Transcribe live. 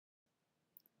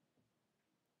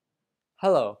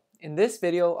Hello, in this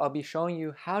video I'll be showing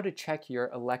you how to check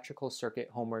your electrical circuit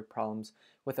homework problems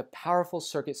with a powerful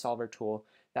circuit solver tool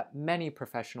that many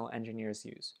professional engineers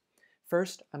use.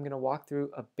 First, I'm going to walk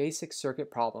through a basic circuit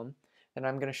problem, then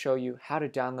I'm going to show you how to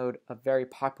download a very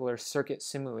popular circuit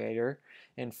simulator,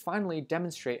 and finally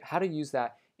demonstrate how to use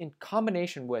that in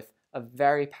combination with a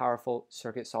very powerful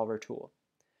circuit solver tool.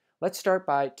 Let's start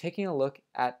by taking a look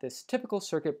at this typical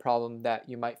circuit problem that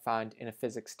you might find in a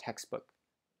physics textbook.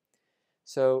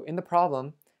 So in the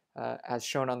problem, as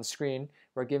shown on the screen,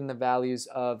 we're given the values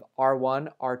of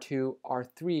R1, R2,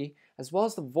 R3, as well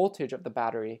as the voltage of the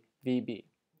battery, VB.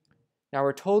 Now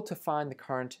we're told to find the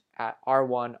current at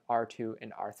R1, R2,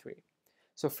 and R3.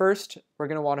 So first, we're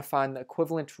going to want to find the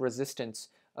equivalent resistance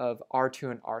of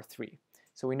R2 and R3.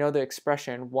 So we know the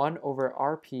expression 1 over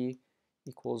Rp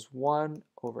equals 1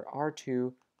 over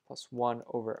R2 plus 1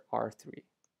 over R3.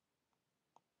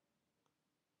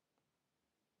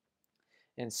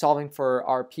 And solving for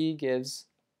Rp gives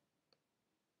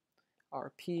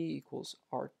Rp equals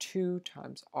R2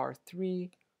 times R3,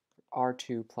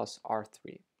 R2 plus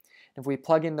R3. If we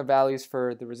plug in the values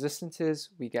for the resistances,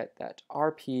 we get that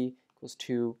Rp equals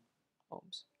 2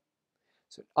 ohms.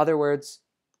 So in other words,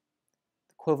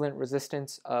 the equivalent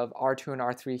resistance of R2 and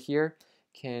R3 here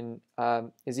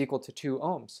is equal to 2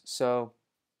 ohms. So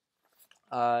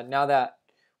now that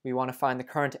we want to find the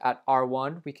current at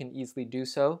R1, we can easily do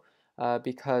so.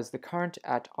 Because the current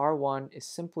at R1 is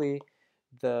simply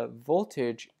the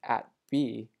voltage at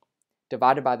B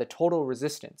divided by the total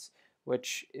resistance,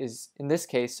 which is in this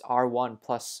case R1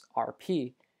 plus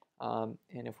Rp. And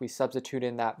if we substitute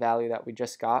in that value that we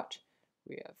just got,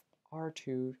 we have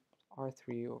R2,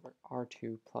 R3 over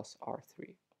R2 plus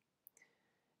R3.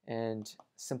 And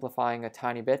simplifying a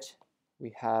tiny bit,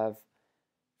 we have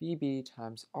VB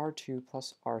times R2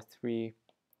 plus R3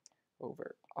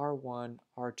 over R1,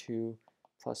 R2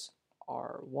 plus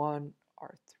R1,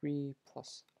 R3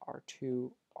 plus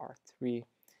R2, R3.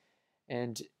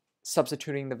 And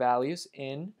substituting the values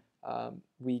in,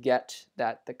 we get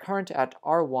that the current at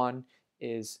R1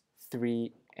 is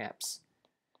 3 amps.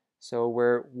 So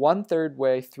we're 1/3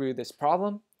 way through this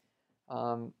problem.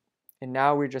 And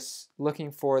now we're just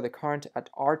looking for the current at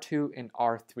R2 and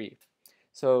R3.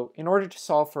 So in order to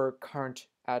solve for current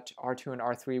at R2 and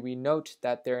R3, we note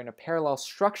that they're in a parallel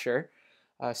structure,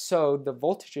 so the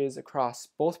voltages across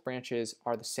both branches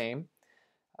are the same.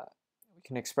 We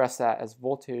can express that as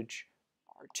voltage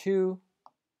R2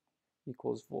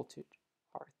 equals voltage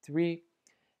R3,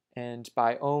 and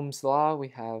by Ohm's law we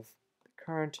have the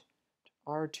current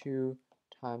R2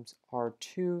 times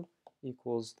R2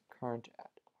 equals the current at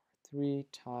R3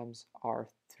 times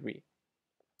R3.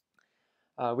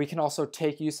 We can also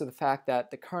take use of the fact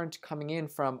that the current coming in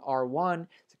from R1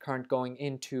 is the current going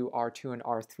into R2 and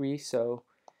R3, so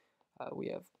we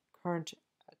have current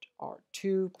at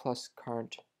R2 plus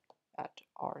current at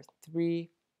R3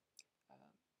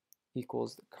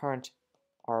 equals the current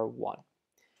R1.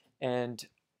 And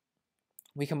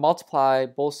we can multiply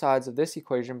both sides of this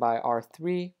equation by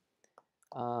R3,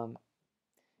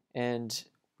 and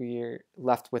we're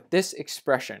left with this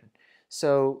expression.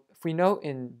 So if we note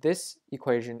in this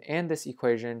equation and this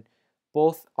equation,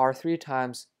 both R3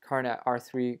 times current at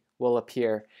R3 will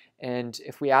appear. And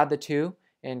if we add the two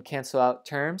and cancel out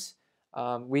terms,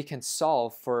 we can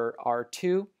solve for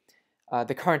R2,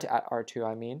 the current at R2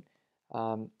 I mean,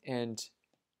 and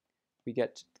we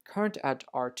get the current at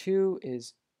R2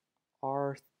 is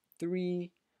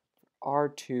R3,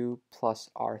 R2 plus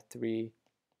R3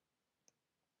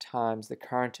 times the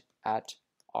current at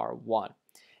R1.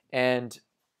 And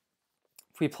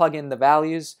if we plug in the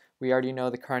values, we already know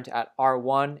the current at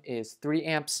R1 is 3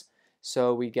 amps,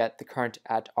 so we get the current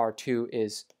at R2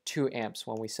 is 2 amps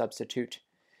when we substitute.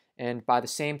 And by the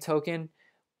same token,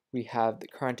 we have the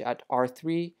current at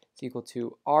R3 is equal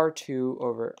to R2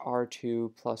 over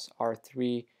R2 plus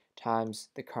R3 times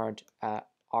the current at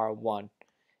R1.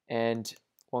 And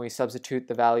when we substitute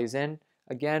the values in,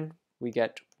 again, we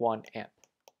get 1 amp.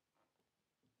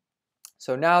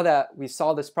 So now that we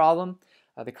solved this problem,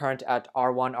 the current at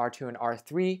R1, R2, and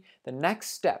R3, the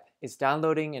next step is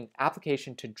downloading an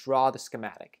application to draw the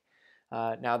schematic.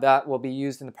 Now that will be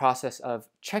used in the process of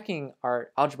checking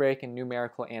our algebraic and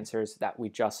numerical answers that we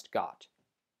just got.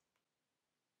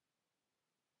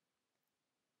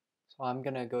 So I'm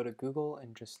going to go to Google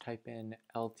and just type in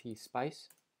LT Spice.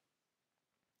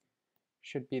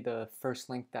 Should be the first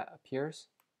link that appears.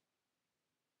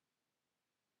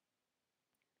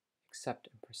 Accept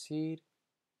and proceed.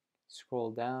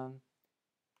 Scroll down,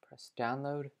 press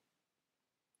download.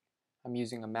 I'm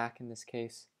using a Mac in this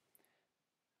case.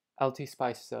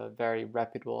 LTSpice is a very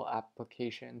reputable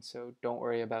application, so don't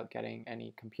worry about getting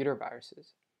any computer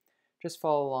viruses. Just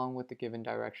follow along with the given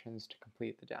directions to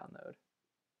complete the download.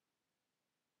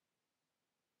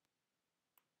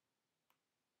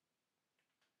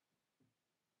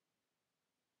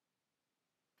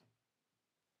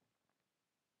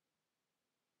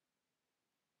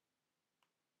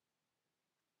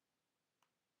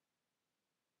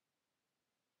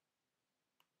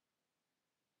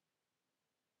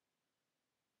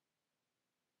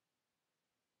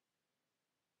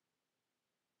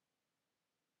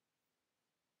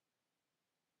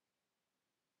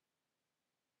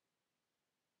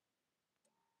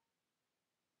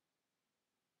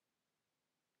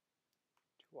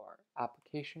 To our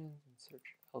applications and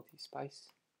search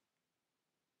LTSpice.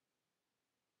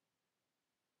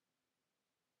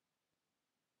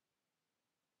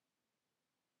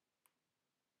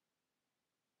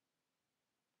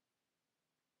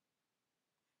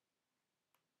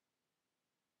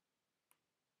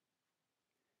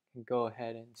 And go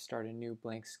ahead and start a new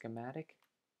blank schematic.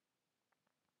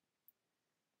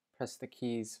 Press the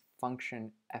keys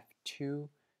function F2 to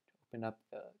open up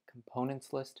the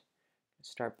components list.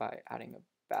 Start by adding a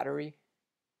battery.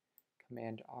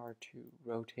 Command R to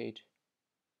rotate.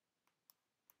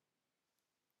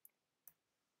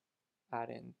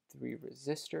 Add in 3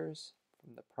 resistors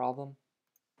from the problem.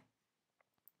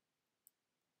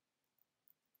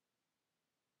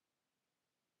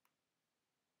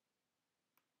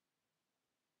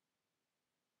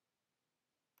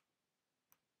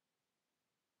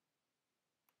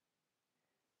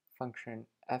 Function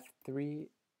F3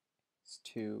 is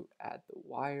to add the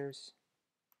wires.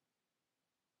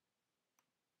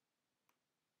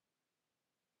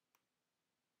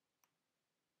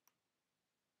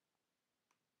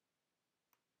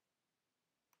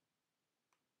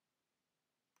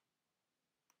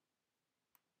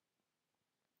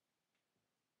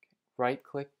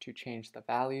 Right-click to change the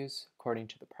values according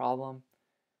to the problem.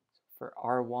 So for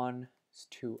R1, it's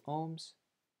 2 ohms.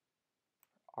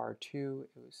 For R2, it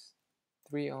was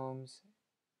 3 ohms.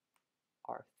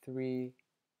 R3,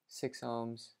 6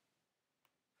 ohms.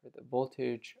 For the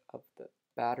voltage of the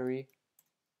battery,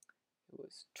 it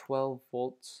was 12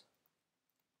 volts.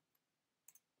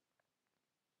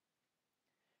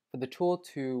 For the tool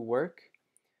to work,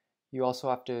 you also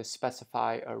have to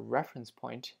specify a reference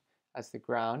point as the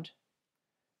ground.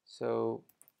 So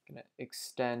I'm going to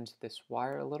extend this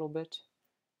wire a little bit.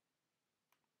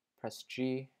 Press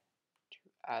G to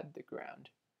add the ground.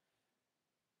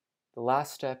 The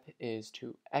last step is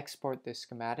to export this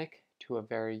schematic to a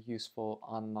very useful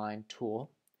online tool.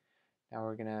 Now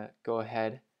we're going to go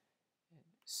ahead and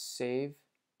save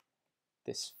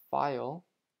this file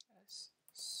as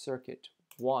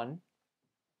circuit1.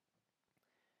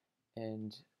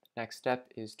 And the next step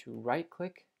is to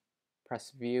right-click,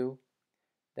 press View,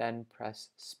 then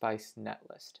press Spice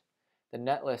Netlist. The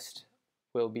netlist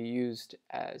will be used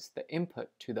as the input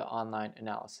to the online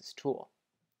analysis tool.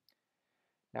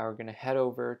 Now we're going to head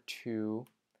over to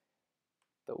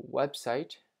the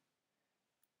website.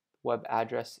 The web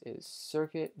address is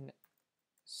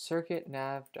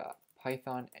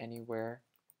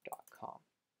CircuitNAV.pythonanywhere.com.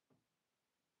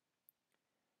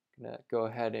 I'm going to go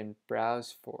ahead and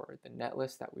browse for the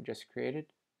netlist that we just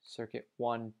created,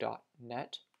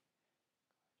 circuit1.net.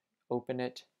 Open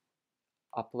it,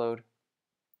 upload. It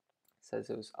says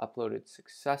it was uploaded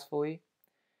successfully.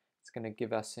 It's going to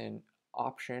give us an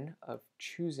option of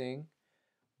choosing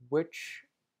which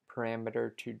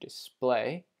parameter to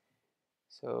display.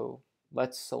 So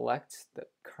let's select the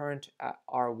current at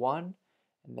R1,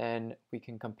 and then we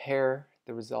can compare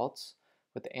the results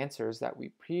with the answers that we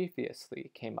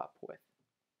previously came up with.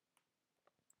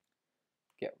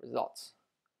 Get results.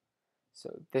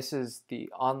 So this is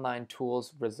the online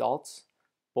tools results,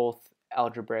 both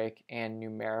algebraic and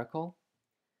numerical.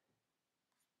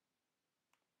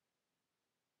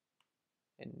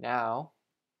 And now,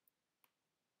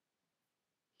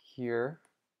 here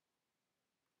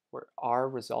were our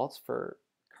results for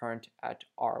current at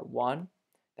R1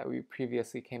 that we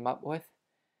previously came up with.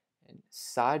 And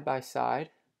side by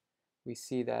side, we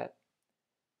see that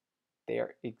they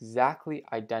are exactly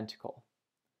identical.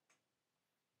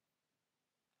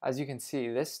 As you can see,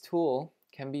 this tool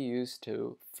can be used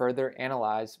to further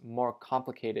analyze more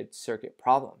complicated circuit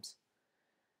problems.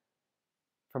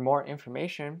 For more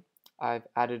information, I've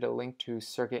added a link to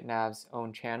CircuitNAV's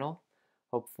own channel.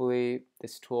 Hopefully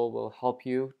this tool will help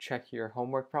you check your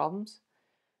homework problems.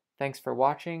 Thanks for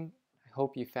watching. I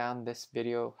hope you found this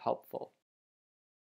video helpful.